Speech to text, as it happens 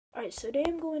Alright, so today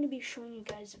I'm going to be showing you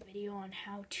guys a video on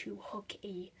how to hook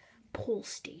a pull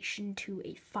station to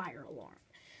a fire alarm.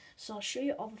 So I'll show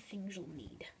you all the things you'll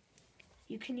need.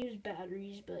 You can use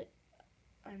batteries, but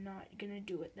I'm not going to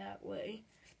do it that way.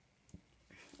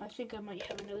 I think I might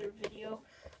have another video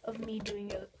of me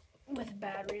doing it with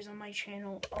batteries on my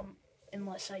channel,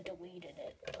 unless I deleted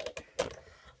it. But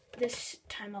this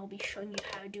time I'll be showing you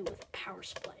how to do it with a power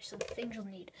supply. So the things you'll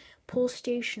need: pull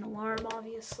station, alarm,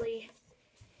 obviously.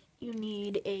 You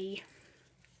need a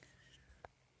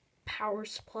power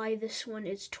supply. This one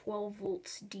is 12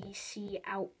 volts DC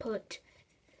output.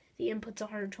 The input's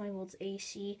 120 volts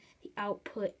AC. The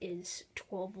output is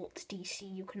 12 volts DC.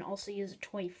 You can also use a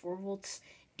 24 volts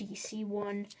DC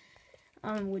one,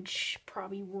 which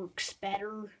probably works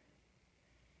better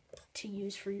to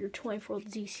use for your 24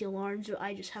 volts DC alarms. But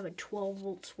I just have a 12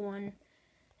 volts one.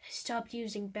 I stopped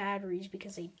using batteries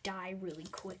because they die really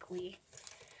quickly.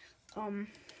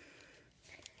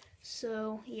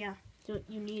 So, yeah, so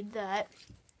you need that.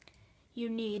 You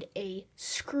need a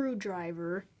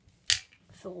screwdriver,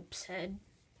 Phillips head.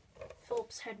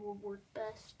 Phillips head will work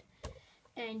best.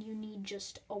 And you need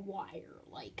just a wire.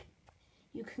 Like,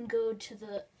 you can go to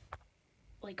the,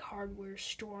 hardware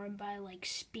store and buy,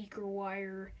 speaker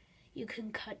wire. You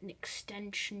can cut an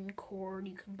extension cord.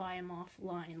 You can buy them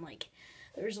offline.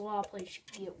 There's a lot of places you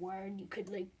can get wired. You could,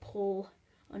 pull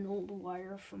an old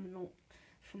wire from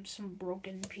some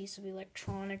broken piece of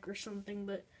electronic or something,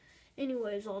 but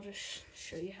anyways, I'll just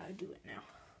show you how to do it now.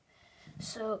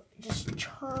 So just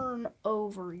turn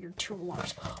over your two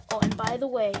alarms. Oh, and by the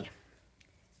way,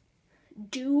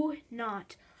 do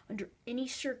not, under any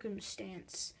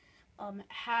circumstance,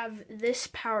 have this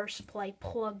power supply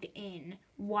plugged in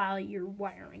while you're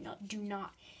wiring up. Do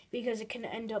not, because it can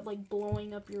end up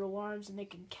blowing up your alarms and they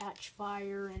can catch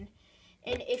fire, and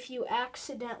if you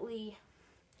accidentally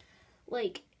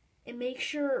and make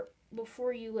sure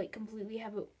before you completely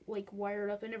have it wired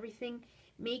up and everything,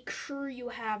 make sure you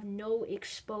have no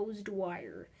exposed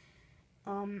wire.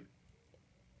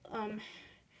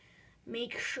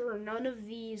 Make sure none of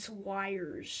these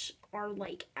wires are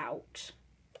out.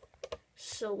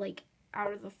 So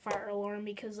out of the fire alarm,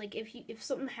 because if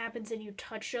something happens and you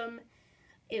touch them,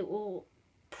 it will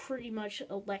pretty much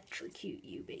electrocute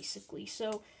you basically.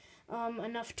 So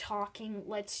enough talking,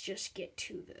 let's just get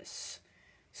to this.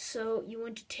 So you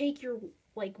want to take your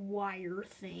wire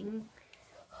thing,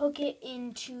 hook it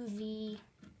into the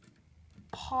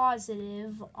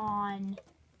positive on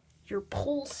your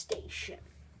pull station.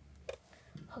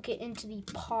 Hook it into the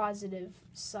positive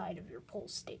side of your pull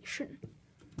station.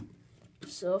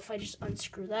 So if I just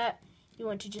unscrew that, you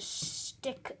want to just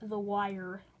stick the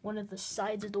wire, one of the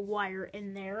sides of the wire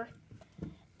in there,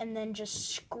 and then just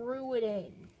screw it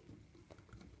in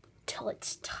till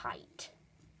it's tight.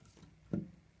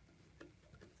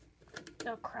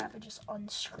 Oh crap, I just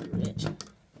unscrewed it.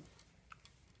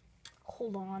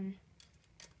 Hold on.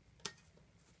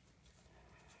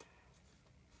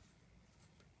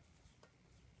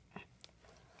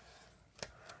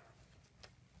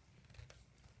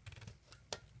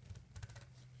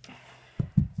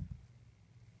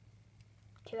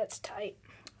 Okay, that's tight.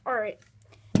 Alright.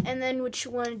 And then what you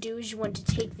want to do is you want to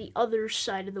take the other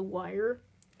side of the wire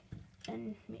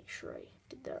and make sure I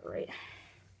did that right.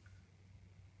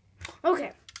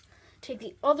 Okay, take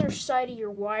the other side of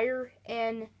your wire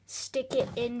and stick it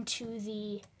into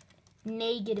the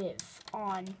negative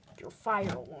on your fire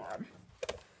alarm.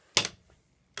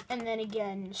 And then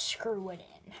again, screw it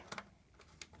in.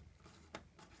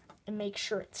 And make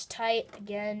sure it's tight.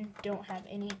 Again, don't have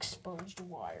any exposed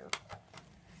wire.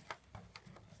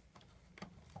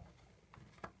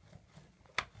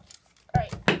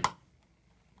 Alright.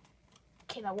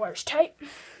 Okay, that wire's tight.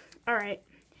 Alright.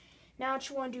 Now what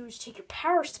you want to do is take your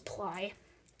power supply,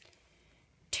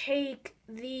 take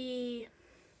the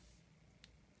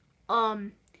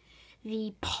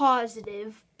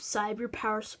positive side of your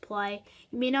power supply.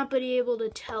 You may not be able to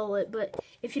tell it, but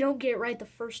if you don't get it right the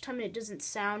first time and it doesn't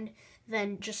sound,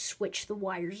 then just switch the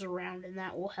wires around and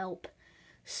that will help.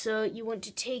 So you want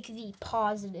to take the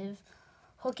positive,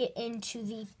 hook it into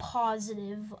the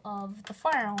positive of the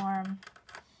fire alarm.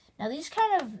 Now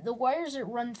the wires that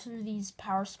run through these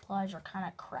power supplies are kind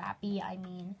of crappy. I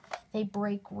mean, they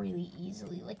break really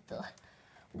easily. The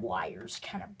wires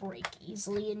kind of break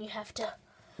easily, and you have to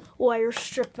wire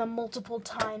strip them multiple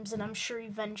times, and I'm sure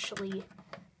eventually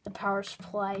the power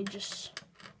supply just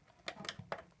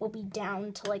will be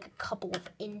down to a couple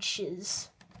of inches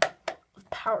of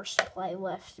power supply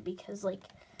left because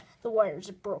the wires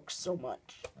broke so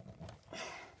much.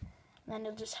 then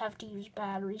you'll just have to use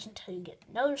batteries until you get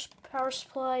another power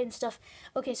supply and stuff.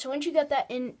 Okay, so once you got that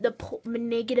in the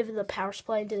negative of the power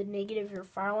supply into the negative of your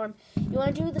fire alarm, you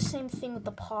want to do the same thing with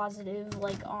the positive,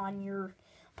 like on your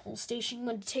pull station. You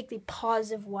want to take the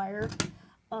positive wire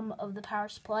of the power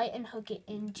supply and hook it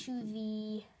into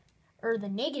the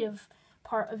negative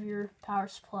part of your power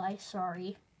supply,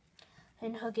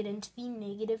 and hook it into the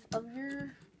negative of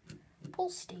your pull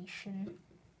station.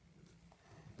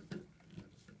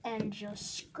 And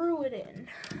just screw it in.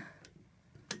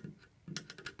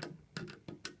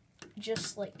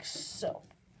 Just like so.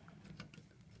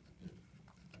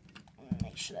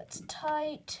 Make sure that's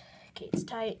tight. Okay, it's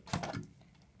tight.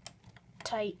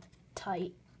 Tight,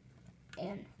 tight,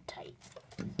 and tight.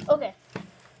 Okay.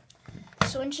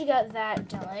 So once you got that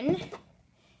done,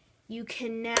 you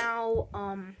can now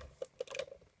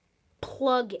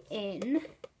plug in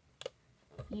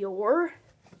your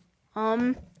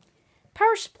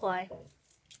power supply.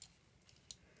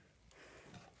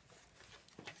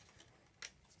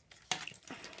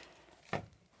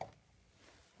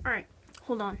 Alright,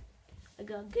 hold on. I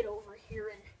gotta get over here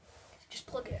and just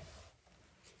plug it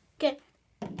in.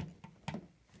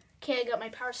 Okay, I got my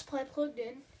power supply plugged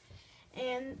in.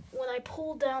 And when I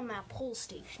pull down that pull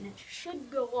station, it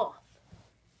should go off.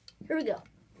 Here we go.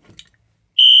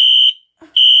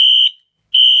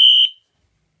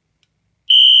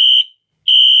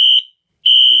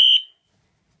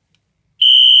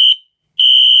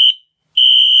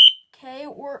 Okay,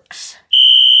 it works.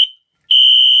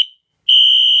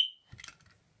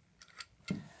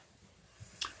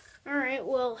 Alright,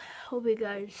 well, hope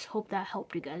that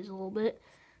helped you guys a little bit.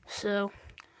 So,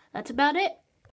 that's about it.